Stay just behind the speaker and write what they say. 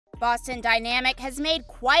Boston Dynamic has made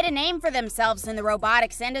quite a name for themselves in the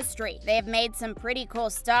robotics industry. They have made some pretty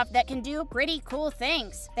cool stuff that can do pretty cool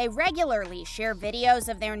things. They regularly share videos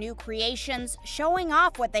of their new creations, showing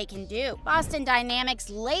off what they can do. Boston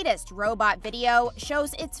Dynamic's latest robot video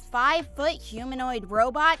shows its 5-foot humanoid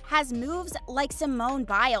robot has moves like Simone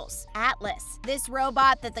Biles' Atlas. This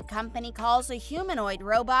robot that the company calls a humanoid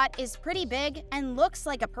robot is pretty big and looks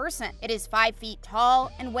like a person. It is 5 feet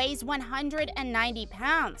tall and weighs 190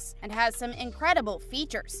 pounds and has some incredible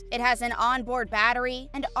features. It has an onboard battery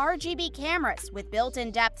and RGB cameras with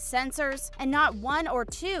built-in depth sensors and not 1 or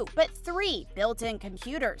 2, but 3 built-in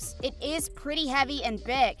computers. It is pretty heavy and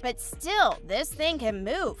big, but still, this thing can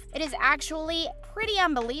move. It is actually pretty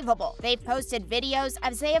unbelievable. They've posted videos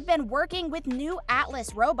as they have been working with new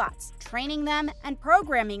Atlas robots, training them and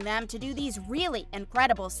programming them to do these really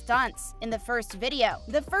incredible stunts. In the first video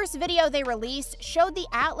they released showed the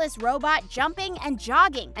Atlas robot jumping and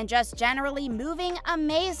jogging and just generally moving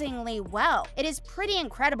amazingly well. It is pretty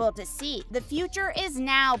incredible to see. The future is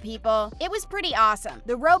now, people. It was pretty awesome.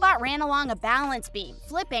 The robot ran along a balance beam,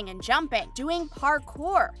 flipping and jumping, doing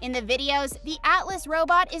parkour. In the videos, the Atlas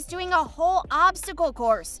robot is doing a whole obstacle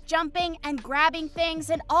course, jumping and grabbing things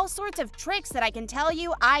and all sorts of tricks that I can tell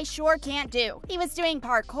you I sure can't do. He was doing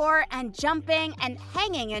parkour and jumping and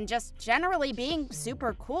hanging and just generally being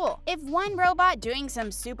super cool. If one robot doing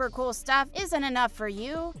some super cool stuff isn't enough for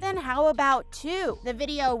you, then how about 2? The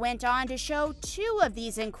video went on to show 2 of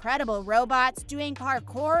these incredible robots doing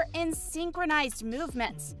parkour in synchronized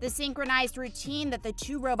movements. The synchronized routine that the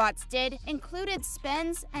 2 robots did included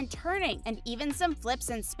spins and turning and even some flips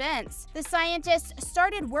and spins. The scientists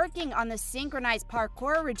started working on the synchronized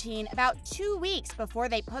parkour routine about 2 weeks before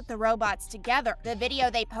they put the robots together. The video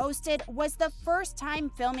they posted was the first time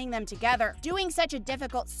filming them together. Doing such a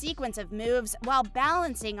difficult sequence of moves while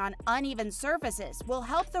balancing on uneven surfaces will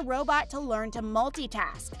help the robot to learn to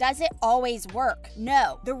multitask. Does it always work?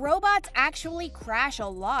 No. The robots actually crash a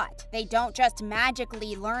lot. They don't just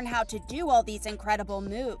magically learn how to do all these incredible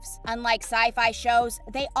moves. Unlike sci-fi shows,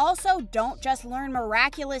 they also don't just learn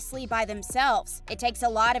miraculously by themselves. It takes a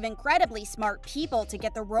lot of incredibly smart people to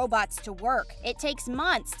get the robots to work. It takes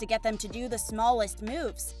months to get them to do the smallest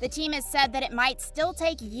moves. The team has said that it might still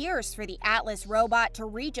take years for the Atlas robot to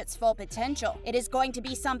reach its full potential. It is going to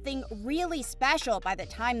be something really special by the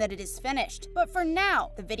time that it is finished. But for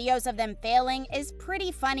now, the videos of them failing is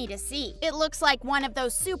pretty funny to see. It looks like one of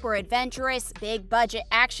those super adventurous, big-budget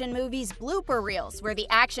action movies blooper reels where the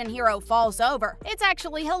action hero falls over. It's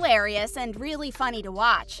actually hilarious and really funny to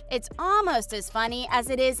watch. It's almost as funny as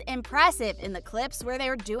it is impressive in the clips where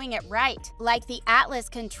they're doing it right. Like the Atlas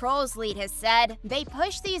Controls lead has said, they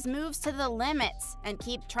push these moves to the limits and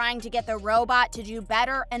keep trying to get the robot to do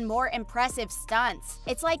better and more impressive stunts.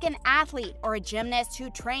 It's like an athlete or a gymnast who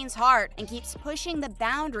trains hard and keeps pushing the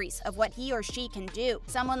boundaries of what he or she can do.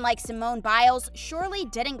 Someone like Simone Biles surely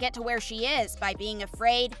didn't get to where she is by being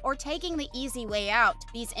afraid or taking the easy way out.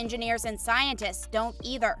 These engineers and scientists don't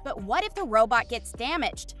either. But what if the robot gets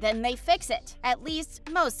damaged? Then they fix it, at least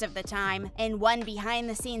most of the time. In one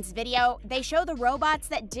behind-the-scenes video, they show the robots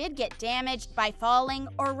that did get damaged by falling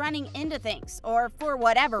or running into things, or for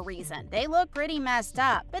whatever reason. They look pretty messed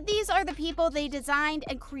up. But these are the people they designed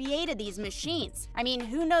and created these machines. I mean,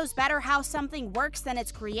 who knows better how something works than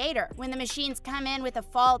its creator? When the machines come in with a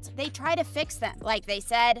fault, they try to fix them. Like they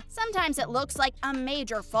said, sometimes it looks like a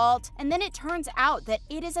major fault, and then it turns out that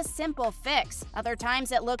it is a simple fix. Other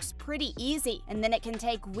times it looks pretty easy, and then it can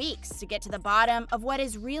take weeks to get to the bottom of what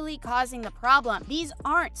is really causing the problem. These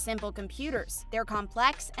aren't simple computers. They're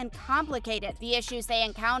complex and complicated. The issues they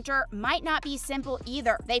encounter might not be simple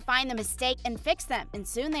either. They find the mistake and fix them, and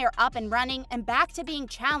soon they are up and running and back to being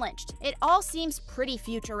challenged. It all seems pretty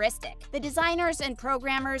futuristic. The designers and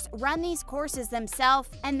programmers run these courses themselves,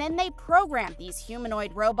 and then they program these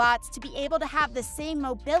humanoid robots to be able to have the same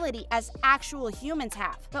mobility as actual humans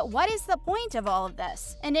have. But what is the point of all of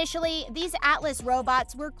this? Initially, these Atlas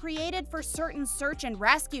robots were created for certain search and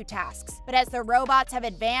rescue tasks, but as the robots have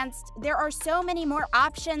advanced, there are so many more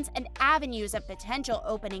options and avenues of potential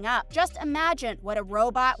opening up. Just imagine what a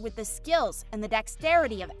robot with the skills and the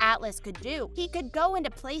dexterity of Atlas could do. He could go into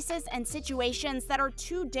places and situations that are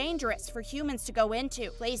too dangerous for humans to go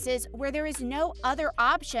into, places where there is no other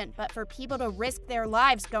option but for people to risk their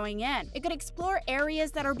lives going in. It could explore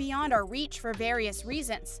areas that are beyond our reach for various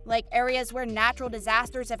reasons, like areas where natural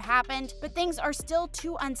disasters have happened, but things are still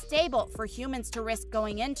too unstable difficult for humans to risk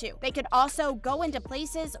going into. They could also go into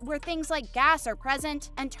places where things like gas are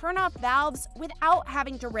present and turn off valves without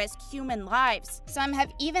having to risk human lives. Some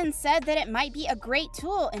have even said that it might be a great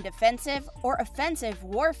tool in defensive or offensive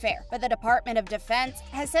warfare, but the Department of Defense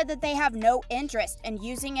has said that they have no interest in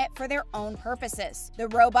using it for their own purposes. The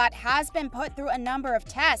robot has been put through a number of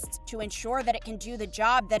tests to ensure that it can do the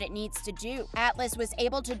job that it needs to do. Atlas was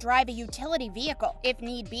able to drive a utility vehicle. If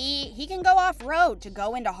need be, he can go off-road to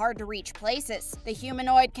go into hard-to-reach places. The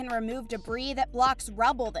humanoid can remove debris that blocks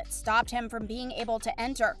rubble that stopped him from being able to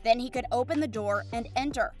enter. Then he could open the door and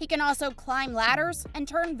enter. He can also climb ladders and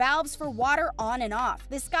turn valves for water on and off.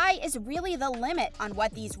 The sky is really the limit on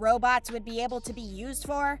what these robots would be able to be used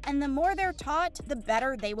for, and the more they're taught, the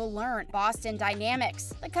better they will learn. Boston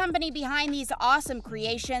Dynamics, the company behind these awesome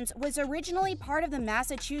creations, was originally part of the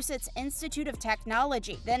Massachusetts Institute of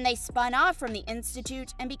Technology. Then they spun off from the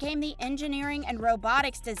institute and became the engineering and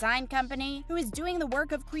robotics design company who is doing the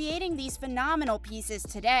work of creating these phenomenal pieces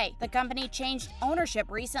today. The company changed ownership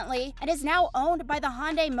recently and is now owned by the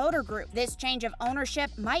Hyundai Motor Group. This change of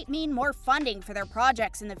ownership might mean more funding for their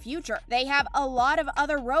projects in the future. They have a lot of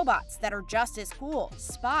other robots that are just as cool.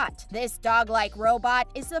 Spot. This dog-like robot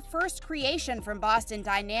is the first creation from Boston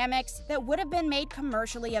Dynamics that would have been made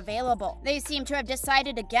commercially available. They seem to have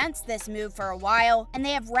decided against this move for a while, and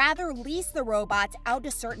they have rather leased the robots out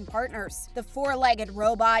to certain partners. The four-legged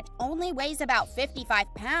robot only weighs about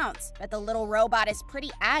 55 pounds, but the little robot is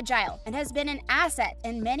pretty agile and has been an asset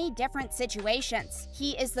in many different situations.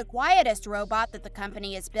 He is the quietest robot that the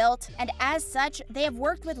company has built, and as such, they have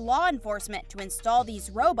worked with law enforcement to install these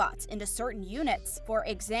robots into certain units. For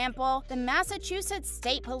example, the Massachusetts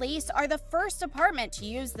State Police are the first department to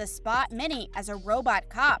use the Spot Mini as a robot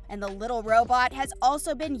cop, and the little robot has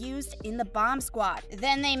also been used in the bomb squad.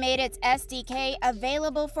 Then they made its SDK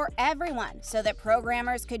available for everyone so that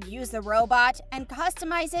programmers could use the robot and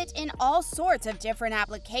customize it in all sorts of different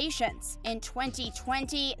applications. In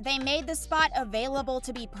 2020, they made the Spot available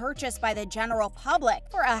to be purchased by the general public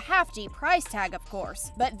for a hefty price tag, of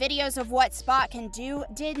course. But videos of what Spot can do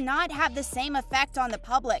did not have the same effect on the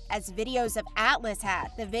public as videos of Atlas had.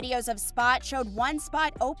 The videos of Spot showed one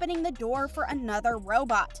Spot opening the door for another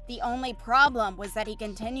robot. The only problem was that he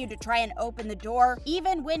continued to try and open the door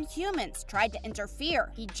even when humans tried to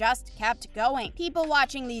interfere. He just kept going. People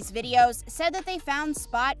watching these videos said that they found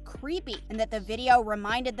Spot creepy and that the video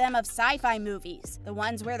reminded them of sci-fi movies, the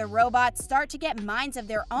ones where the robots start to get minds of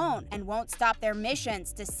their own and won't stop their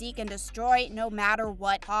missions to seek and destroy no matter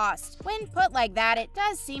what cost. When put like that, it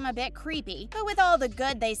does seem a bit creepy, but with all the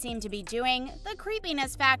good they seem to be doing, the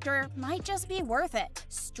creepiness factor might just be worth it.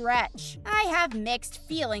 Stretch. I have mixed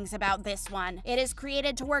feelings about this one. It is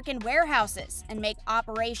created to work in warehouses and make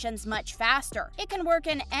operations much faster. It can work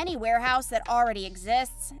in any warehouse that already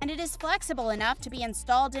exists, and it is flexible enough to be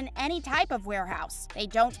installed in any type of warehouse. They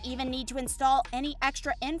don't even need to install any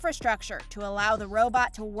extra infrastructure to allow the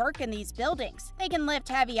robot to work in these buildings. They can lift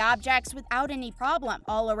heavy objects without any problem.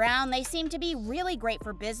 All around, they seem to be really great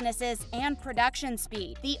for businesses and production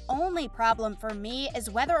speed. The only problem for me is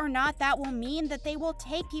whether or not that will mean that they will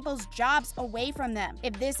take people's jobs away from them.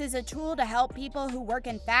 If this is a tool to help people who work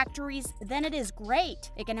in factories, then it is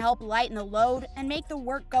great. It can help lighten the load and make the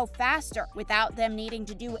work go faster without them needing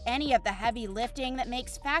to do any of the heavy lifting that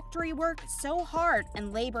makes factory work so hard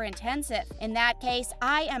and labor-intensive. In that case,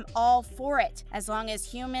 I am all for it, as long as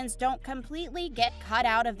humans don't completely get cut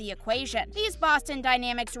out of the equation. These Boston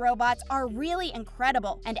Dynamics robots are really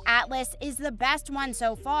incredible, and Atlas is the best one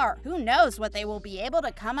so far. Who knows what they will be able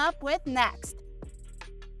to come up with next?